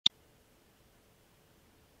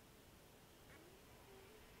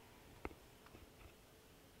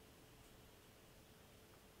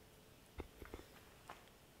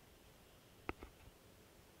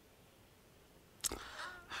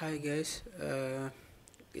Hi guys,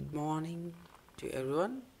 good morning to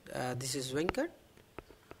everyone. This is Venkat.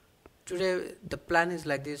 Today the plan is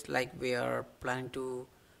like this, like we are planning to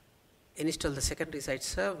install the secondary site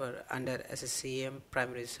server under Sccm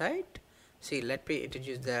primary site. See, let me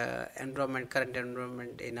introduce the current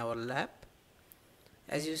environment in our lab.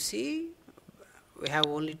 As you see, we have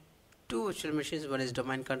only two virtual machines, one is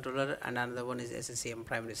domain controller and another one is Sccm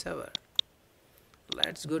primary server.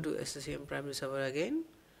 Let's go to Sccm primary server again,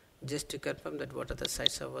 just to confirm that what are the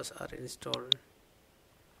site servers are installed.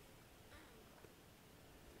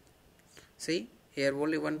 See, here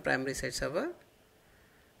only one primary site server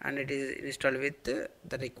and it is installed with the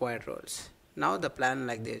required roles. Now the plan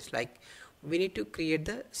like this, like we need to create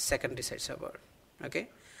the secondary site server. Okay,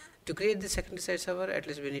 to create the secondary site server, at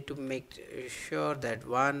least we need to make sure that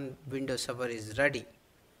one Windows server is ready,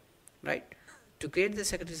 right? To create the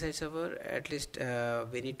secondary site server, at least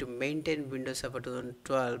we need to maintain Windows Server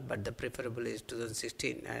 2012, but the preferable is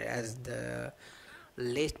 2016 as the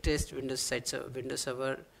latest Windows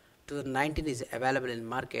Server 2019 is available in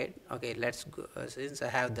market. Okay, let's go. Since I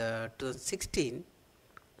have the 2016,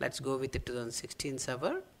 let's go with the 2016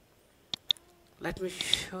 server. Let me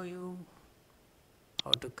show you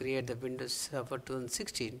how to create the Windows Server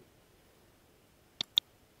 2016.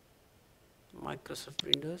 Microsoft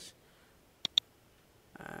Windows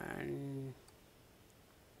and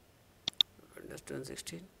Windows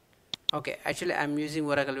 2016. Okay, actually I'm using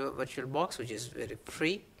Oracle VirtualBox, which is very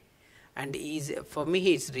free and easy for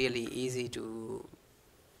me. It's really easy to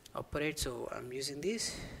operate, so I'm using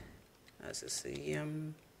this as a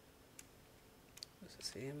Sccm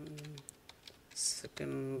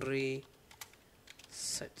secondary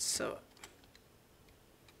site server.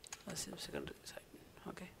 Secondary site.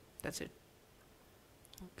 Okay, that's it.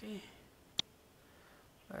 Okay,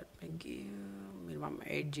 let me give minimum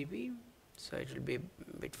 8 GB, so it will be a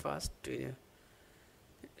bit fast to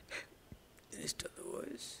install the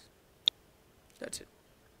OS. That's it.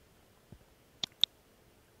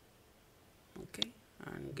 Okay,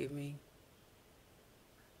 and give me,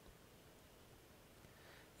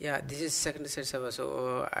 yeah, this is secondary site server,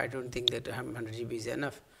 so I don't think that 100 GB is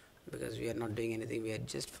enough because we are not doing anything, we are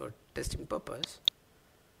just for testing purpose.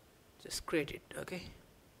 Just create it. Okay,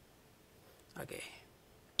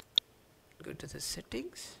 go to the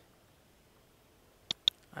settings,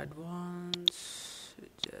 advanced,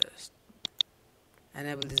 just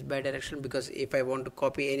enable this bidirectional, because if I want to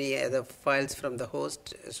copy any other files from the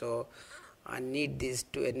host, so I need this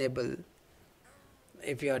to enable.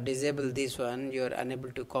 If you are disable this one, you are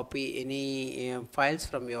unable to copy any files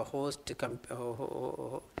from your host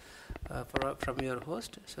from your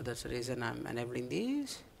host, so that's the reason I'm enabling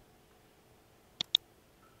these.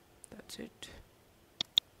 That's it.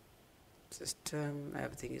 System,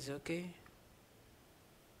 everything is okay.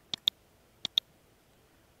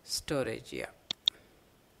 Storage, yeah,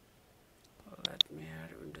 let me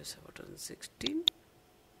add Windows Server 2016,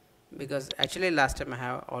 because actually last time I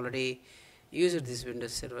have already used this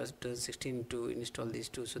Windows Server 2016 to install these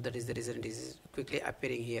two, so that is the reason it is quickly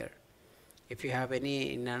appearing here. If you have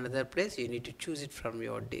any in another place, you need to choose it from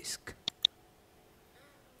your disk.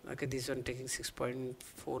 Okay, this one taking 6.49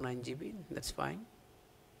 GB, that's fine.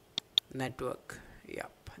 Network,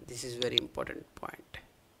 yep, this is very important point.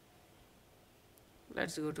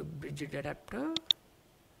 Let's go to bridge adapter.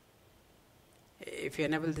 If you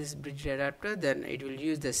enable this bridge adapter, then it will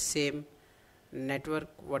use the same network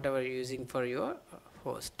whatever you're using for your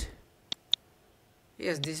host.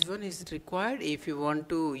 Yes, this one is required if you want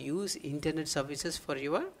to use internet services for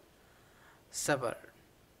your server,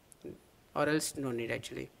 or else no need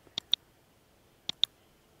actually.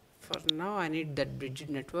 For now I need that bridge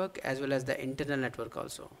network as well as the internal network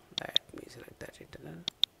also. Let me select that internal.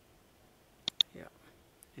 Yeah,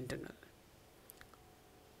 internal.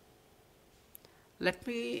 Let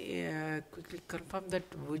me quickly confirm that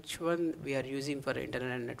which one we are using for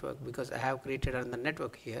internal network, because I have created on the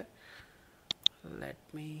network here. Let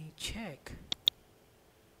me check.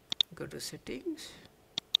 Go to settings,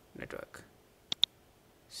 network,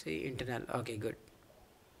 see internal. Okay, good.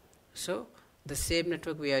 So the same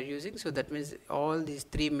network we are using, so that means all these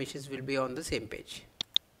three machines will be on the same page.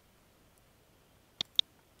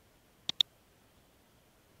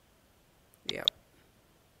 Yeah,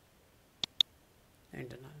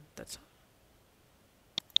 internal, that's all.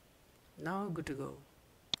 Now good to go.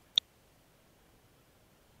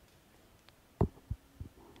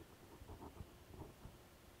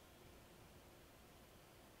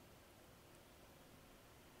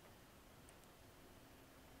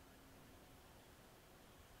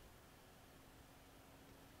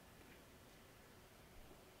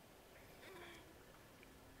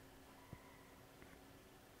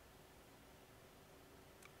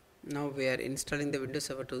 Now we are installing the Windows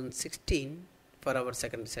Server 2016 for our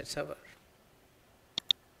second reset server.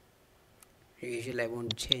 Usually I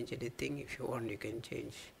won't change anything. If you want, you can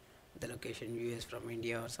change the location, US from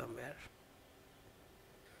India or somewhere.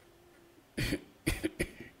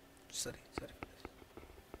 sorry.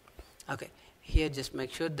 Okay, here just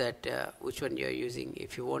make sure that which one you are using.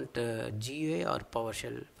 If you want GUI or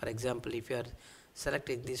PowerShell, for example, if you are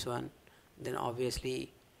selecting this one, then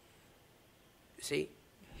obviously, see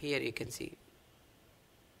here you can see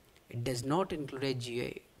it does not include a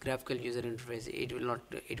GUI, graphical user interface. It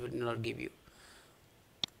will not give you.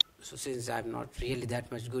 So since I'm not really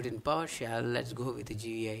that much good in PowerShell, let's go with the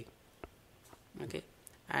GUI. Okay,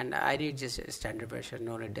 and I need just a standard version,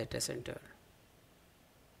 no data center.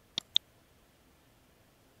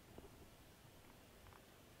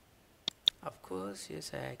 Of course,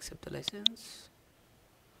 yes, I accept the license.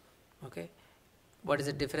 Okay, what is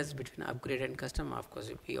the difference between upgrade and custom? Of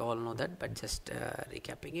course, we all know that, but just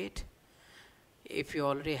recapping it. If you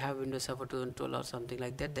already have Windows Server 2012 or something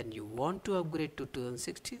like that, then you want to upgrade to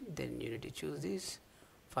 2016, then you need to choose this.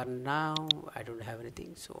 For now, I don't have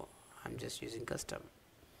anything, so I'm just using custom.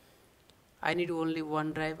 I need only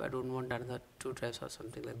one drive. I don't want another 2 drives or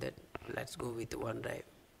something like that. Let's go with one drive.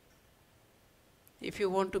 If you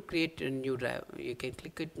want to create a new drive, you can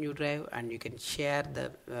click it new drive and you can share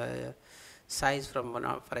the size from one.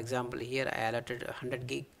 For example, here I allotted 100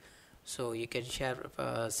 gig, so you can share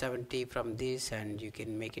 70 from this, and you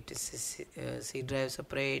can make it C drive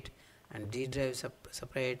separate and D drive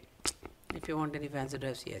separate. If you want any fancy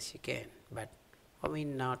drives, yes, you can, but I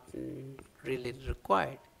mean not really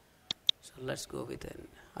required. So let's go with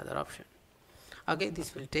another option. Okay,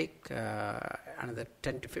 this will take another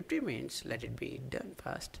 10 to 15 minutes. Let it be done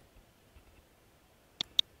fast.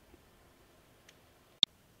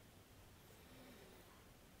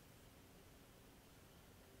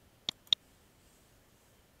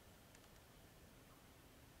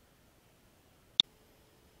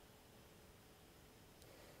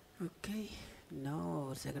 Okay, now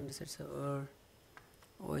our second reset server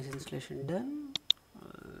OS installation done.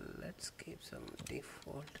 Let's keep some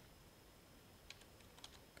default.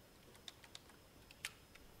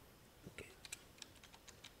 Okay,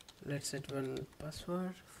 let's set one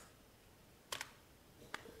password.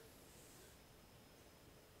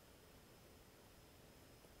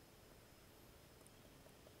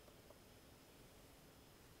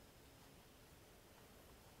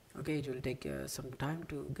 Okay, it will take some time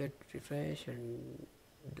to get refresh and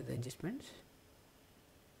do the adjustments.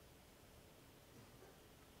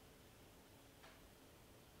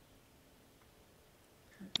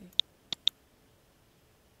 Okay.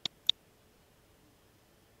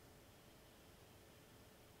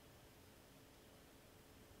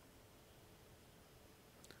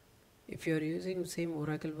 If you are using same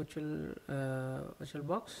Oracle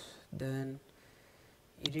VirtualBox, then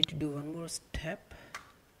you need to do one more step.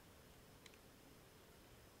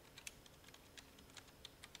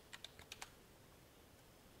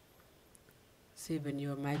 See, when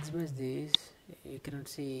you maximize this, you cannot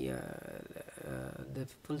see the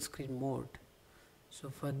full screen mode. So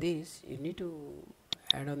for this, you need to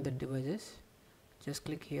add on the devices. Just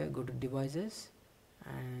click here, go to devices,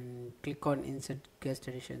 and click on insert guest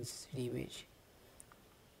editions CD image.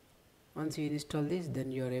 Once you install this,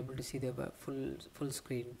 then you are able to see the full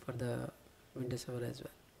screen for the Windows Server as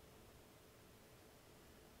well.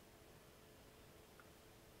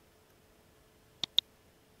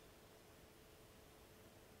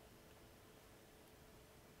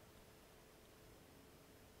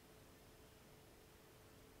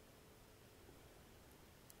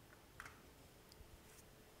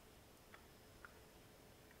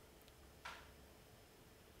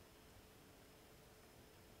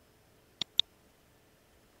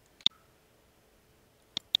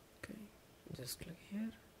 Just click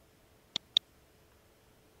here.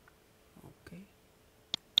 Okay.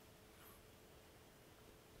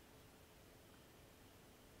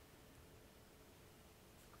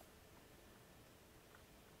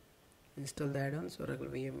 Install the add-ons, Oracle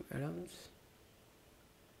VM add-ons.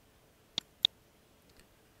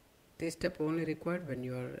 This step only required when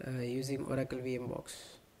you are using Oracle VM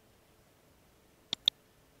box.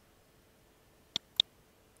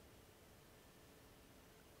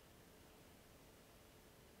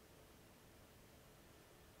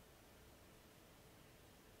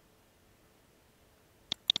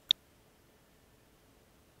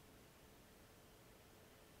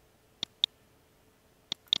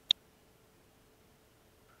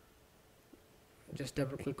 Just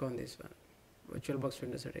double click on this one, VirtualBox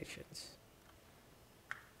Windows Editions.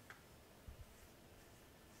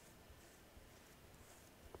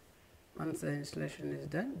 Once the installation is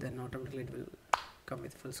done, then automatically it will come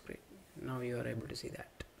with full screen. Now you are able to see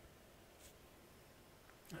that.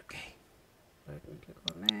 Okay, let me click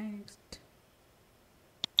on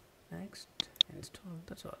next, install.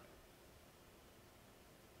 That's all.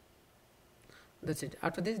 That's it.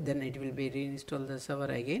 After this, then it will be reinstall the server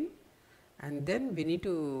again, and then we need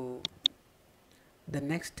to, the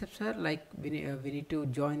next steps are like we need to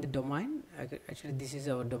join the domain. Actually this is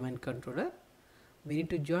our domain controller. We need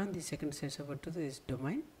to join the second site server to this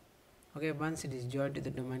domain. Okay, once it is joined to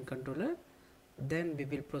the domain controller, then we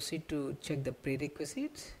will proceed to check the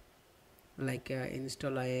prerequisites like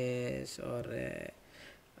install IIS or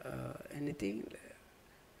anything,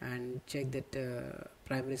 and check that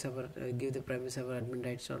primary server, give the primary server admin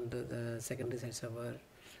rights on the secondary site server.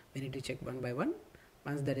 We need to check one by one.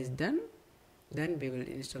 Once that is done, then we will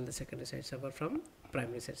install the secondary site server from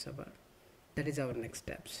primary site server. That is our next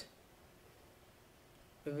steps.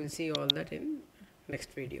 We will see all that in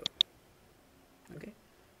next video. Okay,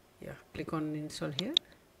 yeah, click on install here.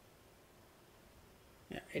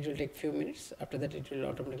 Yeah, it will take few minutes. After that it will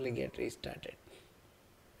automatically get restarted.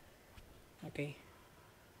 Okay,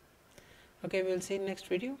 we will see in next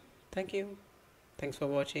video. Thank you. Thanks for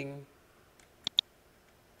watching.